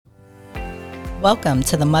Welcome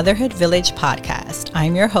to the Motherhood Village podcast.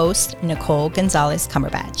 I'm your host, Nicole Gonzalez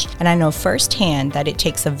Cumberbatch, and I know firsthand that it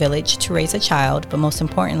takes a village to raise a child, but most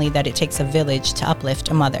importantly, that it takes a village to uplift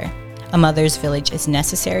a mother. A mother's village is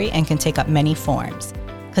necessary and can take up many forms.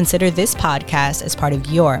 Consider this podcast as part of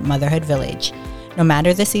your motherhood village. No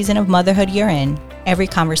matter the season of motherhood you're in, every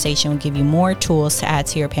conversation will give you more tools to add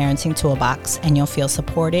to your parenting toolbox, and you'll feel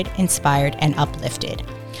supported, inspired, and uplifted.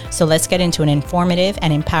 So let's get into an informative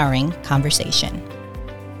and empowering conversation.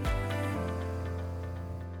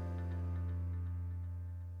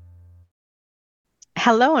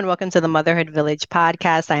 Hello and welcome to the Motherhood Village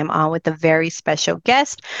podcast. I am on with a very special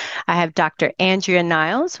guest. I have Dr. Andrea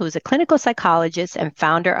Niles, who is a clinical psychologist and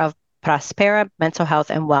founder of Prospera Mental Health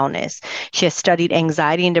and Wellness. She has studied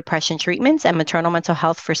anxiety and depression treatments and maternal mental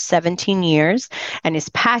health for 17 years and is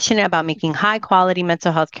passionate about making high-quality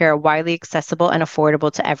mental health care widely accessible and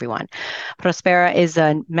affordable to everyone. Prospera is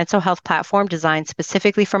a mental health platform designed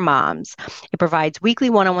specifically for moms. It provides weekly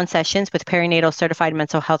one-on-one sessions with perinatal certified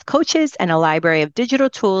mental health coaches and a library of digital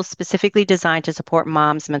tools specifically designed to support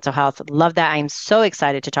moms' mental health. Love that. I'm so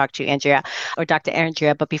excited to talk to you, Andrea, or Dr.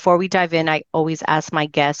 Andrea. But before we dive in, I always ask my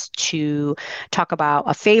guests to talk about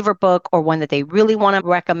a favorite book or one that they really want to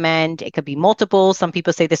recommend. It could be multiple. Some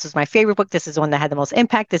people say this was my favorite book. This is one that had the most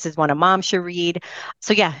impact. This is one a mom should read.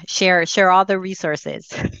 So yeah, share all the resources.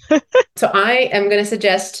 So I am going to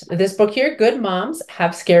suggest this book here, Good Moms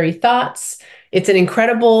Have Scary Thoughts. It's an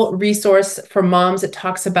incredible resource for moms. It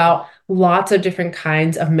talks about lots of different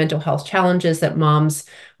kinds of mental health challenges that moms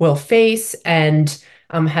will face and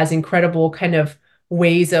has incredible kind of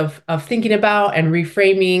ways of thinking about and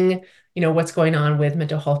reframing, what's going on with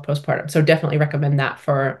mental health postpartum. So definitely recommend that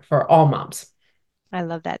for all moms. I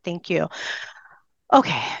love that. Thank you.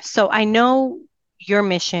 Okay, so I know your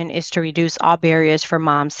mission is to reduce all barriers for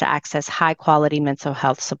moms to access high quality mental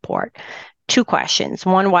health support. Two questions.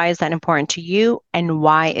 One, why is that important to you? And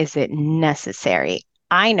why is it necessary?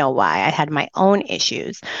 I know why. I had my own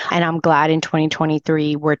issues, and I'm glad in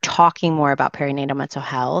 2023 we're talking more about perinatal mental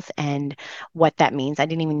health and what that means. I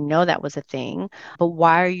didn't even know that was a thing. But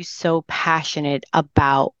why are you so passionate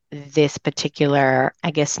about this particular,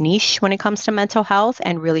 niche when it comes to mental health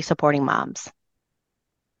and really supporting moms?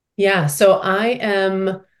 Yeah, so I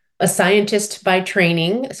am a scientist by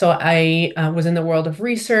training. So I was in the world of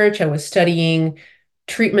research. I was studying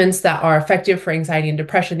treatments that are effective for anxiety and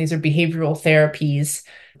depression. These are behavioral therapies.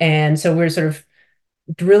 And so we're sort of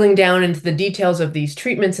drilling down into the details of these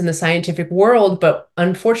treatments in the scientific world. But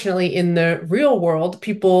unfortunately, in the real world,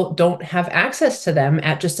 people don't have access to them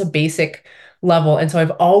at just a basic level. And so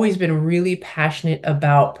I've always been really passionate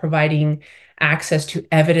about providing access to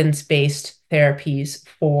evidence-based therapies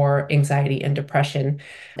for anxiety and depression.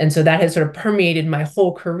 And so that has sort of permeated my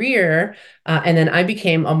whole career. And then I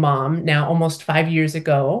became a mom now almost 5 years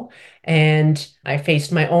ago. And I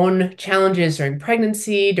faced my own challenges during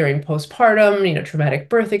pregnancy, during postpartum, traumatic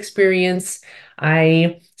birth experience.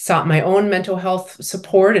 I sought my own mental health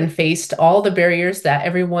support and faced all the barriers that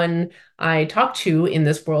everyone I talk to in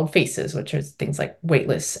this world faces, which are things like wait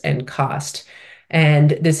lists and cost.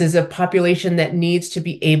 And this is a population that needs to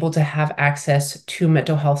be able to have access to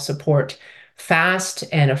mental health support fast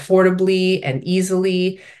and affordably and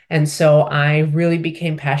easily. And so I really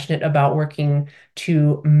became passionate about working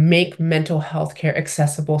to make mental health care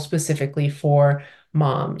accessible specifically for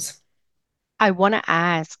moms. I want to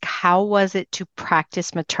ask, how was it to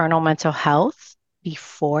practice maternal mental health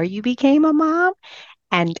before you became a mom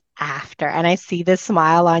and after? And I see the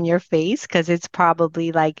smile on your face because it's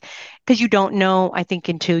probably because you don't know, I think,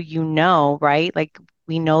 until you know, right? Like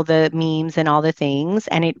we know the memes and all the things,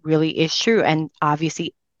 and it really is true. And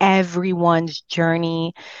obviously, everyone's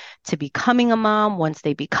journey to becoming a mom, once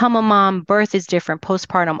they become a mom, birth is different,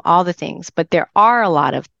 postpartum, all the things. But there are a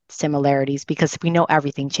lot of similarities because we know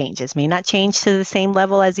everything changes, may not change to the same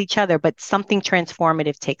level as each other, but something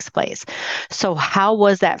transformative takes place. So how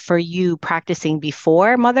was that for you practicing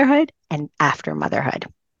before motherhood and after motherhood?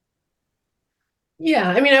 Yeah,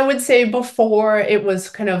 I mean, I would say before it was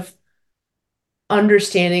kind of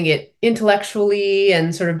understanding it intellectually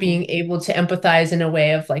and sort of being able to empathize in a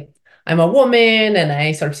way of like, I'm a woman and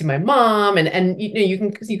I sort of see my mom and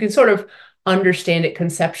you can sort of understand it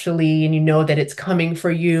conceptually and you know that it's coming for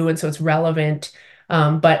you and so it's relevant.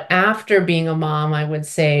 But after being a mom, I would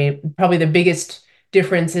say probably the biggest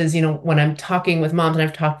difference is, when I'm talking with moms, and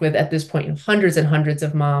I've talked with at this point hundreds and hundreds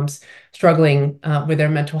of moms struggling with their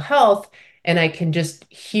mental health, and I can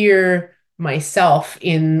just hear myself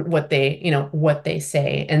in what they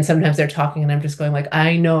say. And sometimes they're talking and I'm just going like,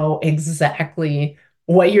 I know exactly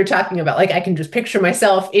what you're talking about. Like I can just picture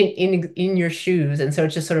myself in your shoes. And so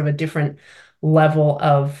it's just sort of a different level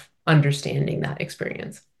of understanding that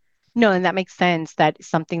experience. No, and that makes sense. That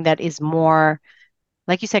something that is more,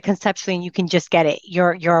 like you said, conceptually, and you can just get it.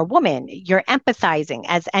 You're a woman. You're empathizing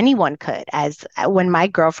as anyone could. As when my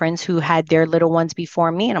girlfriends who had their little ones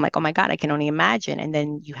before me, and I'm like, oh my God, I can only imagine. And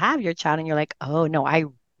then you have your child, and you're like, oh no, I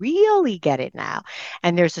really get it now.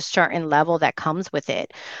 And there's a certain level that comes with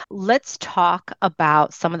it. Let's talk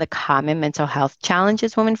about some of the common mental health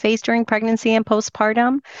challenges women face during pregnancy and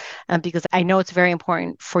postpartum, because I know it's very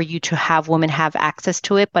important for you to have women have access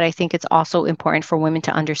to it, but I think it's also important for women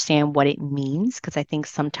to understand what it means, because I think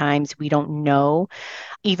sometimes we don't know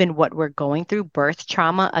even what we're going through. Birth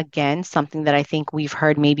trauma, again, something that I think we've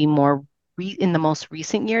heard maybe more in the most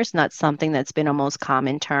recent years, not something that's been a most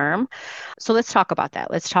common term. So let's talk about that.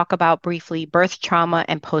 Let's talk about briefly birth trauma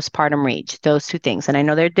and postpartum rage, those two things. And I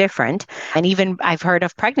know they're different. And even I've heard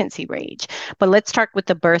of pregnancy rage, but let's start with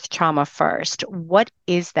the birth trauma first. What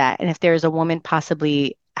is that? And if there's a woman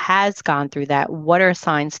possibly has gone through that, what are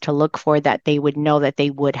signs to look for that they would know that they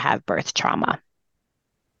would have birth trauma?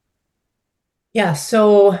 Yeah,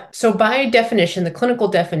 so by definition, the clinical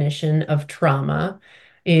definition of trauma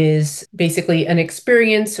is basically an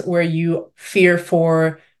experience where you fear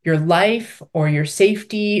for your life or your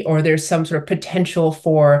safety, or there's some sort of potential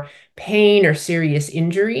for pain or serious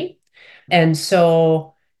injury. And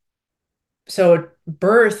so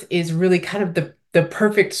birth is really kind of the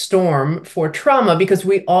perfect storm for trauma because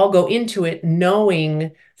we all go into it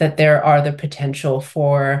knowing that there are the potential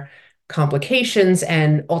for complications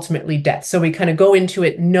and ultimately death. So we kind of go into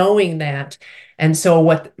it knowing that. And so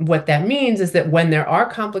what that means is that when there are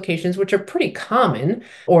complications, which are pretty common,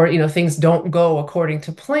 or things don't go according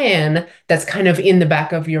to plan, that's kind of in the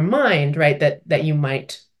back of your mind, right? That you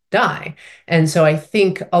might die. And so I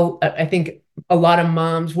think a lot of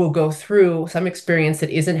moms will go through some experience that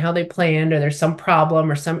isn't how they planned, or there's some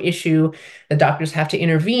problem or some issue. The doctors have to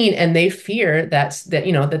intervene, and they fear that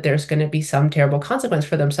there's going to be some terrible consequence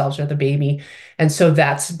for themselves or the baby. And so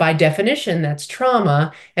that's by definition, that's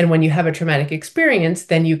trauma. And when you have a traumatic experience,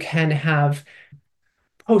 then you can have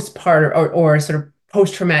postpartum or sort of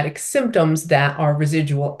post-traumatic symptoms that are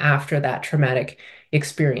residual after that traumatic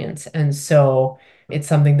experience. And so it's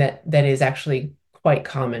something that is actually quite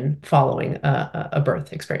common following a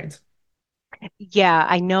birth experience. Yeah,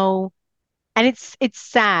 I know. And it's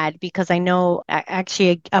sad because I know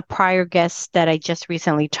actually a prior guest that I just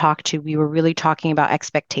recently talked to, we were really talking about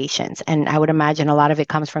expectations. And I would imagine a lot of it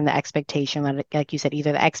comes from the expectation, like you said,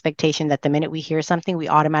 either the expectation that the minute we hear something, we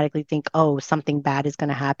automatically think, oh, something bad is going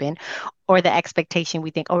to happen, or the expectation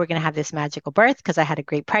we think, oh, we're going to have this magical birth because I had a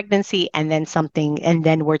great pregnancy, and then something, and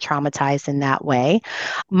then we're traumatized in that way.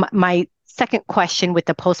 My second question with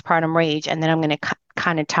the postpartum rage, and then I'm going to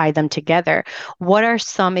kind of tie them together. What are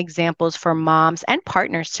some examples for moms and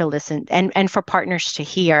partners to listen, and for partners to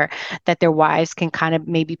hear that their wives can kind of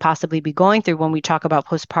maybe possibly be going through when we talk about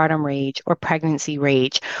postpartum rage or pregnancy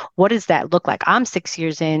rage? What does that look like? I'm 6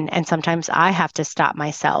 years in, and sometimes I have to stop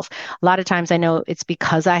myself. A lot of times I know it's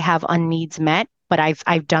because I have unneeds met, but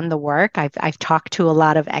I've done the work. I've talked to a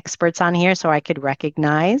lot of experts on here so I could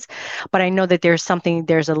recognize. But I know that there's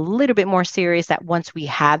a little bit more serious, that once we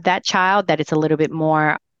have that child, that it's a little bit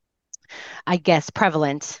more, I guess,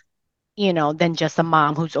 prevalent, than just a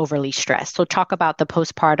mom who's overly stressed. So talk about the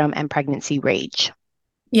postpartum and pregnancy rage.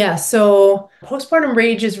 Yeah, so postpartum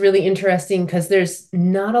rage is really interesting because there's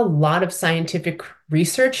not a lot of scientific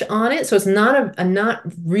research on it. So it's not a not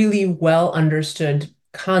really well understood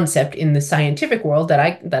concept in the scientific world that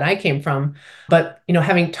I came from. But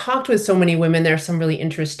having talked with so many women, there are some really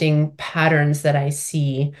interesting patterns that I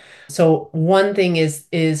see. So one thing is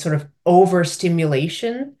sort of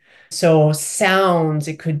overstimulation. So sounds,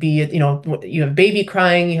 it could be, you have baby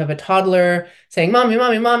crying, you have a toddler saying, "Mommy,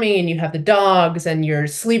 mommy, mommy," and you have the dogs and you're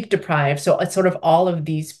sleep deprived. So it's sort of all of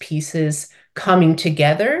these pieces coming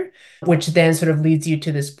together, which then sort of leads you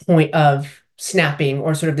to this point of snapping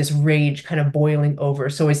or sort of this rage kind of boiling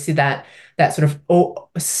over. So I see that sort of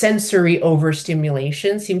sensory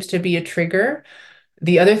overstimulation seems to be a trigger.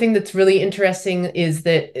 The other thing that's really interesting is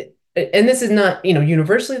that, and this is not,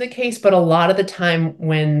 universally the case, but a lot of the time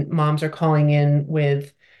when moms are calling in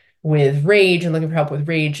with rage and looking for help with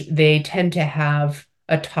rage, they tend to have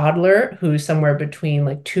a toddler who's somewhere between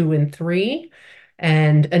like 2 and 3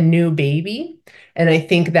 and a new baby. And I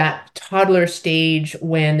think that toddler stage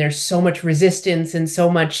when there's so much resistance and so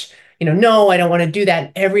much, no, I don't want to do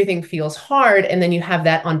that. Everything feels hard. And then you have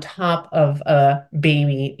that on top of a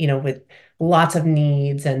baby, with lots of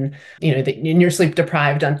needs and and you're sleep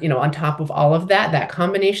deprived on top of all of that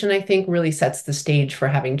combination I think really sets the stage for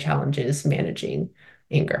having challenges managing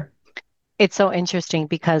anger. It's so interesting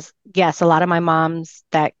because, yes, a lot of my moms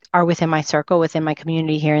that are within my circle, within my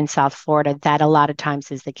community here in South Florida, that a lot of times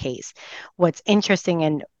is the case. What's interesting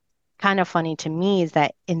and kind of funny to me is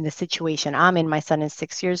that in the situation I'm in, my son is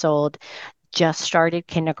 6 years old, just started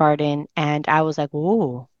kindergarten, and I was like,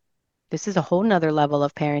 "Ooh, this is a whole nother level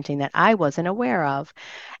of parenting that I wasn't aware of."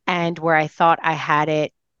 And where I thought I had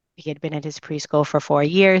it, he had been at his preschool for 4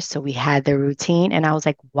 years, so we had the routine. And I was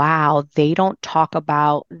like, wow, we don't talk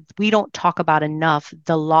about enough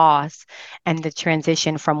the loss and the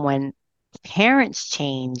transition from when parents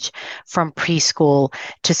change from preschool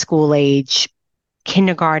to school age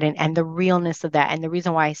kindergarten and the realness of that. And the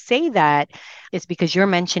reason why I say that is because you're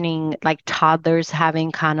mentioning like toddlers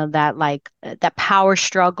having kind of that that power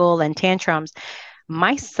struggle and tantrums.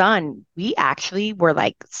 My son, we actually were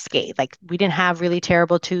like scared. Like we didn't have really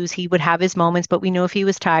terrible twos. He would have his moments, but we knew if he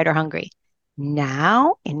was tired or hungry.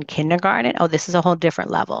 Now in kindergarten, oh, this is a whole different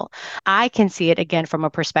level. I can see it again from a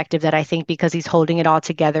perspective that I think because he's holding it all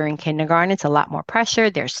together in kindergarten, it's a lot more pressure.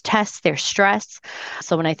 There's tests, there's stress.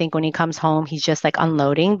 So when I think when he comes home, he's just like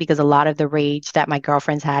unloading because a lot of the rage that my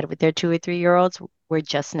girlfriends had with their 2 or 3 year olds, we're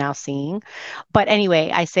just now seeing. But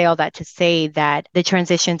anyway, I say all that to say that the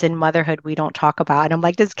transitions in motherhood we don't talk about. And I'm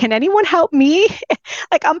like, can anyone help me?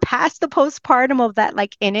 Like I'm past the postpartum of that,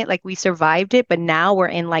 like in it, like we survived it, but now we're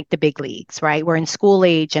in like the big leagues, right? We're in school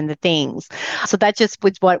age and the things. So that just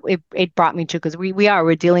was what it brought me to because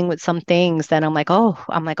we're dealing with some things that I'm like,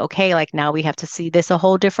 okay, like now we have to see this a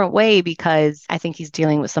whole different way because I think he's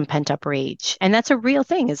dealing with some pent up rage. And that's a real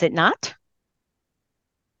thing, is it not?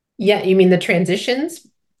 Yeah, you mean the transitions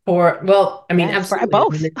for, well, I mean, Yes, for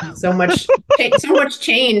absolutely. I mean, both. there's so much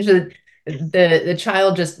change that the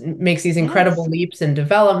child just makes these incredible Yes. leaps in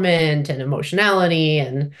development and emotionality.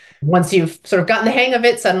 And once you've sort of gotten the hang of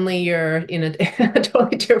it, suddenly you're in a, a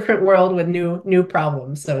totally different world with new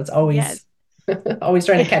problems. So it's Yes. always always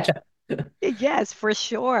trying to catch up. Yes, for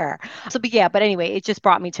sure. So, but yeah, but anyway, it just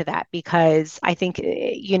brought me to that because I think,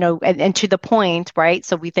 and to the point, right?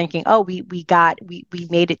 So we thinking, oh, we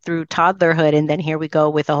made it through toddlerhood, and then here we go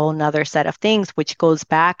with a whole nother set of things, which goes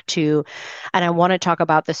back to, and I want to talk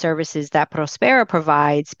about the services that Prospera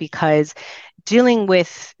provides because dealing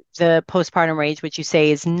with the postpartum rage, which you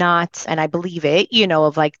say is not, and I believe it,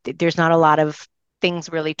 of like there's not a lot of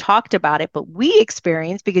things really talked about it, but we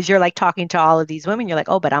experience because you're like talking to all of these women, you're like,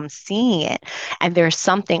 oh, but I'm seeing it. And there's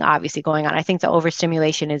something obviously going on. I think the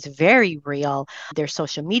overstimulation is very real. There's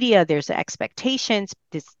social media, there's the expectations.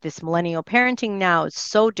 This millennial parenting now is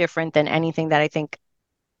so different than anything that I think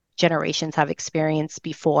generations have experienced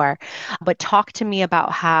before. But talk to me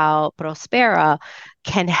about how Prospera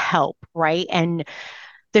can help, right? And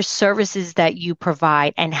there's services that you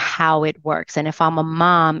provide and how it works. And if I'm a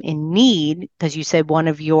mom in need, because you said one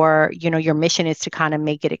of your mission is to kind of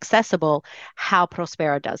make it accessible, how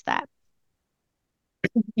Prospera does that.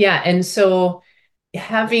 Yeah, and so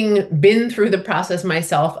having been through the process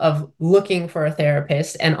myself of looking for a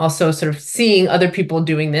therapist and also sort of seeing other people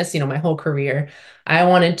doing this, my whole career, I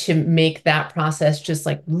wanted to make that process just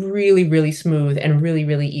like really, really smooth and really,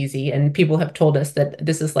 really easy. And people have told us that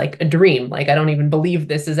this is like a dream. Like, I don't even believe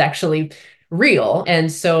this is actually real. And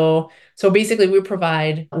so basically we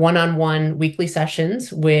provide one-on-one weekly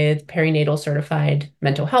sessions with perinatal certified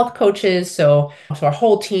mental health coaches. So our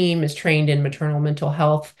whole team is trained in maternal mental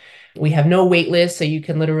health. We have no wait list, so you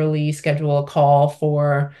can literally schedule a call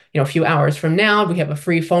for, a few hours from now. We have a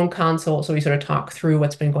free phone consult, so we sort of talk through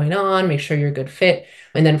what's been going on, make sure you're a good fit.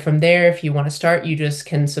 And then from there, if you want to start, you just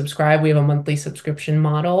can subscribe. We have a monthly subscription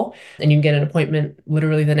model, and you can get an appointment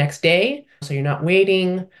literally the next day, so you're not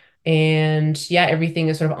waiting. And yeah, everything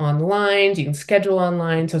is sort of online. You can schedule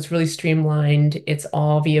online, so it's really streamlined. It's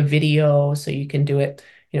all via video, so you can do it,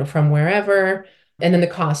 from wherever. And then the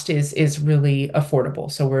cost is really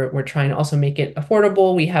affordable. So we're trying to also make it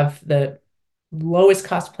affordable. We have the lowest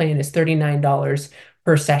cost plan is $39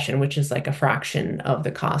 per session, which is like a fraction of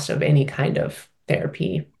the cost of any kind of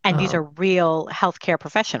therapy. And these are real healthcare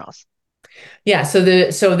professionals. Yeah, so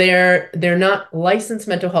they're not licensed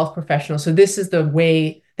mental health professionals. So this is the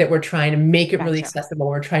way that we're trying to make it really Gotcha. accessible.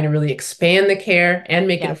 We're trying to really expand the care and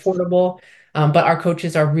make it Yes. affordable. But our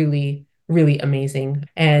coaches are really, really amazing,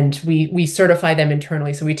 and we certify them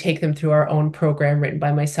internally. So we take them through our own program written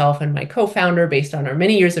by myself and my co-founder based on our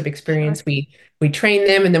many years of Sure. experience. We train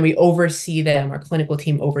them and then we oversee them. Our clinical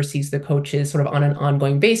team oversees the coaches sort of on an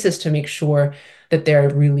ongoing basis to make sure that they're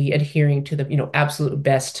really adhering to the, absolute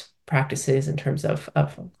best practices in terms of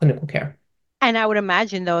clinical care. And I would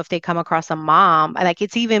imagine though, if they come across a mom, like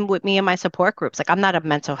it's even with me and my support groups, like I'm not a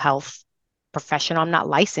mental health professional, I'm not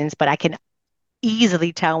licensed, but I can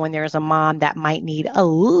easily tell when there's a mom that might need a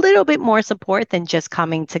little bit more support than just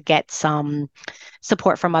coming to get some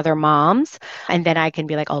support from other moms. And then I can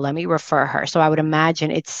be like, oh, let me refer her. So I would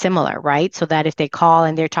imagine it's similar, right? So that if they call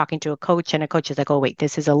and they're talking to a coach and a coach is like, oh, wait,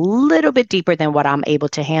 this is a little bit deeper than what I'm able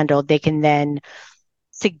to handle, they can then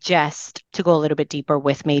suggest to go a little bit deeper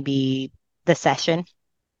with maybe the session.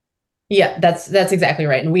 Yeah, that's exactly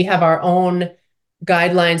right. And we have our own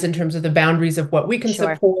guidelines in terms of the boundaries of what we can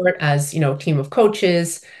Sure. support as, team of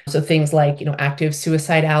coaches. So things like, active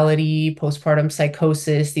suicidality, postpartum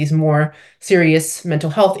psychosis, these more serious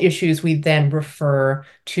mental health issues, we then refer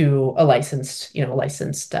to a licensed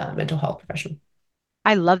mental health professional.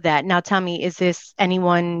 I love that. Now tell me, is this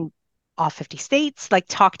anyone all 50 states? Like,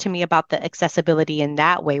 talk to me about the accessibility in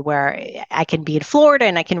that way where I can be in Florida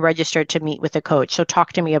and I can register to meet with a coach. So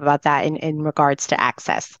talk to me about that in regards to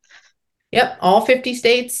access. Yep, all 50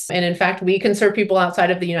 states. And in fact, we can serve people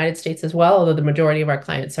outside of the United States as well, although the majority of our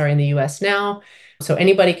clients are in the US now. So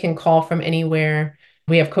anybody can call from anywhere.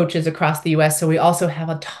 We have coaches across the US. So we also have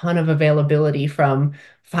a ton of availability from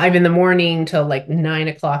 5 in the morning to like 9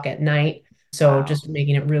 o'clock at night. So Wow. just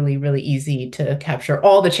making it really, really easy to capture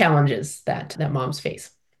all the challenges that moms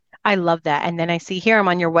face. I love that. And then I see here I'm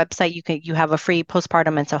on your website, you have a free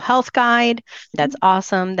postpartum mental health guide. That's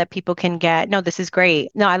awesome that people can get. No, this is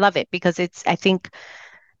great. No, I love it because I think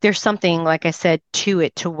there's something, like I said, to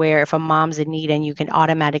it to where if a mom's in need and you can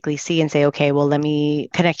automatically see and say, okay, well, let me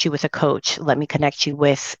connect you with a coach. Let me connect you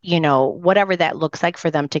with, whatever that looks like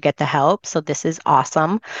for them to get the help. So this is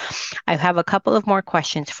awesome. I have a couple of more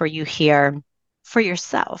questions for you here. For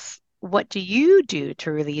yourself, what do you do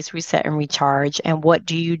to release, reset, and recharge? And what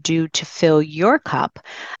do you do to fill your cup?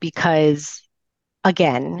 Because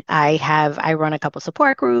again, I run a couple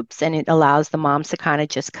support groups and it allows the moms to kind of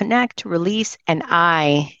just connect, release, and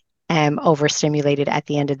I am overstimulated at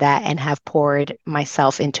the end of that and have poured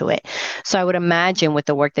myself into it. So I would imagine with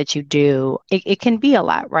the work that you do, it can be a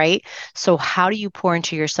lot, right? So how do you pour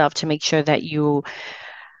into yourself to make sure that you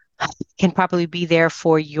can properly be there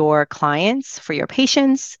for your clients, for your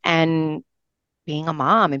patients, and being a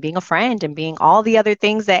mom and being a friend and being all the other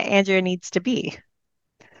things that Andrea needs to be?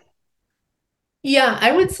 Yeah,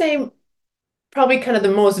 I would say probably kind of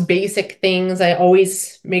the most basic things. I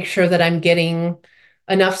always make sure that I'm getting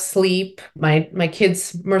enough sleep. My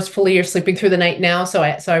kids mercifully are sleeping through the night now, so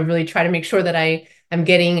I really try to make sure that I'm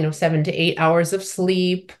getting, 7 to 8 hours of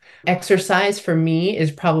sleep. Exercise for me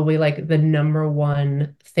is probably like the number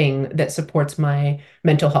one thing that supports my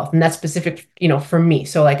mental health. And that's specific, for me.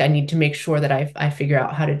 So like I need to make sure that I figure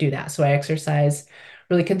out how to do that. So I exercise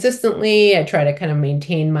really consistently. I try to kind of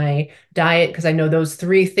maintain my diet because I know those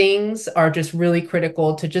three things are just really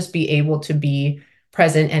critical to just be able to be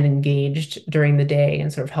present and engaged during the day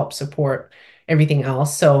and sort of help support everything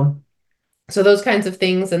else. So those kinds of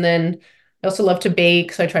things. And then I also love to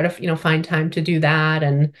bake, so I try to, find time to do that.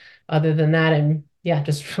 And other than that, I'm yeah,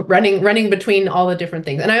 just running between all the different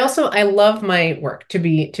things. And I love my work to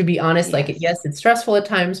be honest. Like Yes. yes, it's stressful at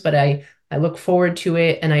times, but I look forward to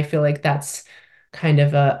it, and I feel like that's kind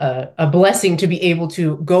of a blessing to be able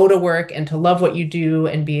to go to work and to love what you do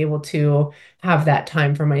and be able to have that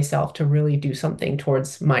time for myself to really do something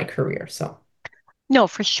towards my career. So. No,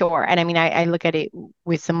 for sure. And I mean, I look at it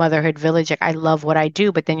with the motherhood village. Like, I love what I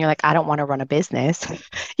do, but then you're like, I don't want to run a business.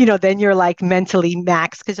 Then you're like mentally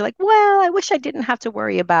maxed because you're like, well, I wish I didn't have to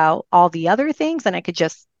worry about all the other things and I could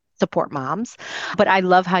just support moms. But I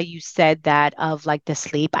love how you said that of like the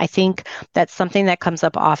sleep. I think that's something that comes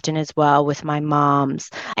up often as well with my moms.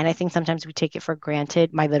 And I think sometimes we take it for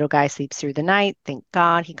granted. My little guy sleeps through the night. Thank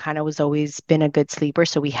God. He kind of was always been a good sleeper.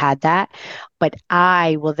 So we had that. But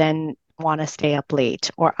I will then want to stay up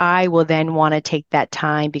late, or I will then want to take that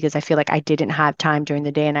time because I feel like I didn't have time during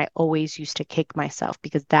the day. And I always used to kick myself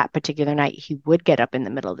because that particular night he would get up in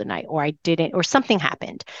the middle of the night, or I didn't, or something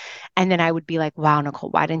happened. And then I would be like, wow,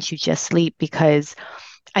 Nicole, why didn't you just sleep? Because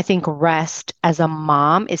I think rest as a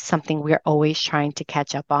mom is something we're always trying to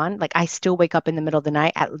catch up on. Like, I still wake up in the middle of the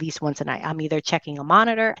night at least once a night. I'm either checking a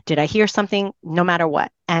monitor, did I hear something, no matter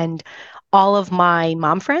what. And all of my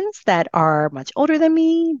mom friends that are much older than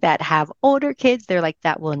me, that have older kids, they're like,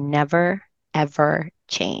 that will never, ever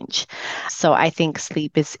change. So I think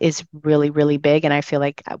sleep is really, really big. And I feel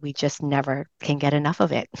like we just never can get enough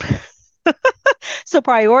of it. So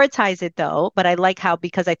prioritize it though. But I like how,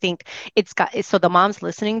 because I think so the moms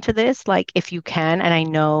listening to this, like if you can, and I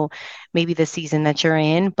know maybe the season that you're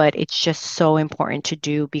in, but it's just so important to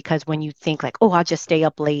do because when you think like, oh, I'll just stay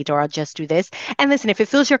up late or I'll just do this. And listen, if it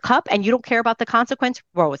fills your cup and you don't care about the consequence,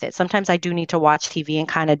 roll with it. Sometimes I do need to watch TV and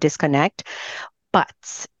kind of disconnect.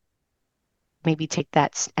 But maybe take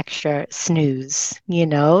that extra snooze,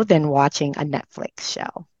 than watching a Netflix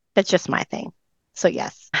show. That's just my thing. So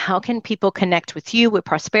yes, how can people connect with you, with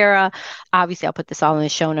Prospera? Obviously, I'll put this all in the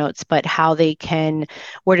show notes, but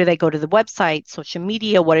where do they go to the website, social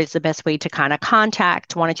media? What is the best way to kind of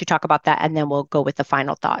contact? Why don't you talk about that? And then we'll go with the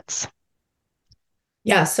final thoughts.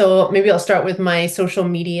 Yeah, so maybe I'll start with my social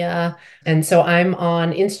media. And so I'm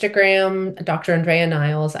on Instagram, Dr. Andrea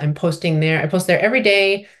Niles. I'm posting there. I post there every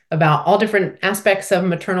day about all different aspects of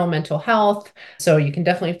maternal mental health. So you can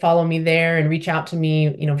definitely follow me there and reach out to me,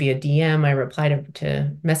 via DM. I reply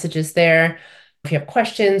to messages there if you have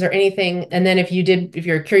questions or anything. And then if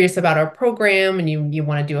you're curious about our program and you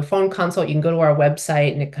want to do a phone consult, you can go to our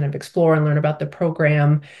website and kind of explore and learn about the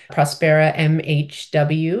program,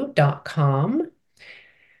 prosperamhw.com.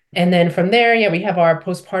 And then from there, yeah, we have our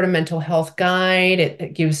postpartum mental health guide.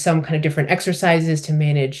 It gives some kind of different exercises to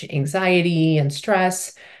manage anxiety and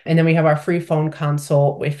stress. And then we have our free phone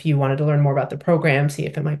consult if you wanted to learn more about the program, see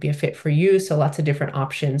if it might be a fit for you. So lots of different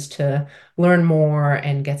options to learn more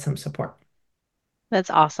and get some support. That's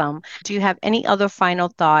awesome. Do you have any other final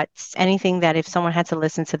thoughts? Anything that if someone had to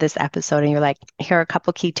listen to this episode and you're like, here are a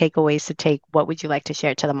couple key takeaways to take, what would you like to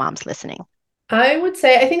share to the moms listening? I would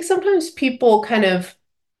say, I think sometimes people kind of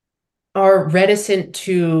are reticent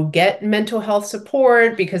to get mental health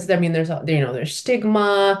support because there's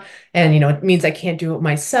stigma and it means I can't do it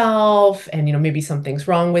myself and maybe something's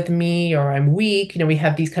wrong with me or I'm weak. We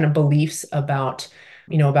have these kind of beliefs about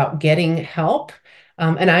getting help.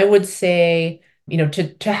 And I would say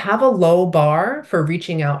to have a low bar for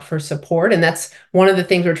reaching out for support. And that's one of the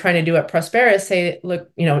things we're trying to do at Prospera is say,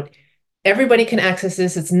 look, everybody can access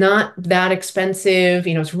this. It's not that expensive.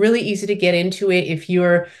 It's really easy to get into it if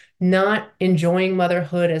you're not enjoying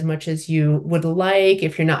motherhood as much as you would like,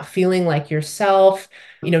 if you're not feeling like yourself,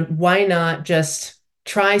 why not just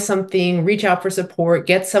try something, reach out for support,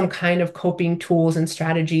 get some kind of coping tools and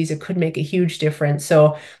strategies. It could make a huge difference.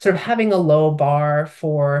 So sort of having a low bar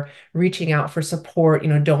for reaching out for support,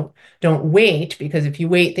 don't wait, because if you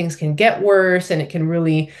wait, things can get worse and you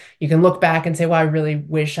can look back and say, well, I really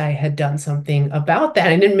wish I had done something about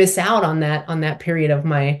that. I didn't miss out on that period of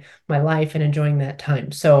my life and enjoying that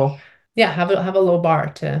time. So yeah, have a low bar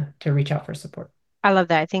to reach out for support. I love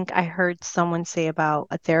that. I think I heard someone say about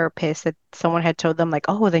a therapist that someone had told them like,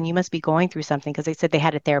 oh, then you must be going through something because they said they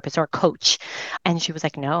had a therapist or a coach. And she was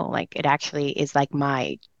like, no, like it actually is like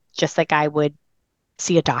just like I would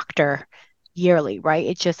see a doctor yearly, right?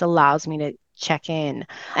 It just allows me to check in.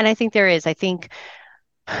 And I think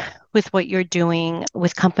with what you're doing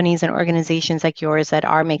with companies and organizations like yours that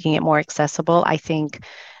are making it more accessible, I think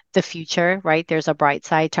the future, right? There's a bright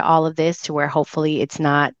side to all of this to where hopefully it's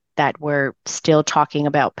not that we're still talking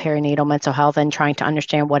about perinatal mental health and trying to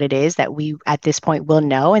understand what it is that we at this point will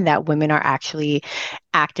know, and that women are actually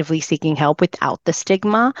actively seeking help without the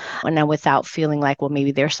stigma and then without feeling like, well,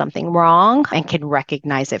 maybe there's something wrong, and can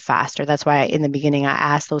recognize it faster. That's why in the beginning I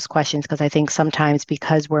asked those questions, because I think sometimes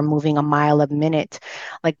because we're moving a mile a minute,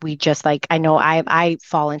 like we just like, I know I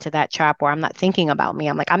fall into that trap where I'm not thinking about me.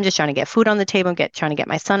 I'm like, I'm just trying to get food on the table, trying to get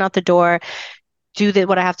my son out the door,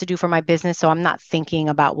 what I have to do for my business. So I'm not thinking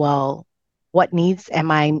about, well, what needs of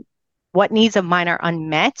mine are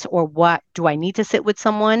unmet, or what do I need to sit with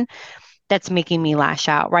someone that's making me lash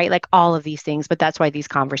out, right? Like all of these things. But that's why these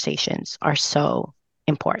conversations are so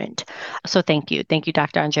important. So thank you. Thank you,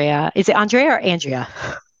 Dr. Andrea. Is it Andrea or Andrea?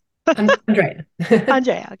 Andrea.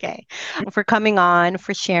 Andrea, okay. For coming on,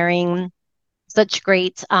 for sharing such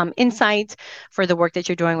great insight, for the work that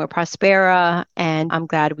you're doing with Prospera. And I'm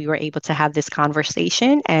glad we were able to have this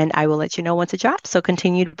conversation, and I will let you know once it drops. So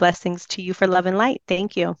continued blessings to you for love and light.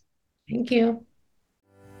 Thank you. Thank you.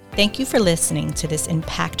 Thank you for listening to this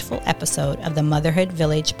impactful episode of the Motherhood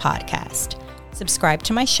Village podcast. Subscribe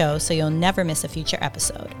to my show so you'll never miss a future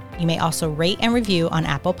episode. You may also rate and review on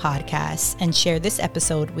Apple Podcasts and share this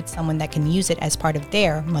episode with someone that can use it as part of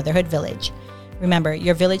their Motherhood Village. Remember,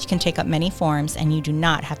 your village can take up many forms and you do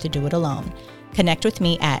not have to do it alone. Connect with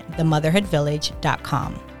me at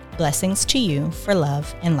themotherhoodvillage.com. Blessings to you for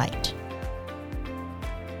love and light.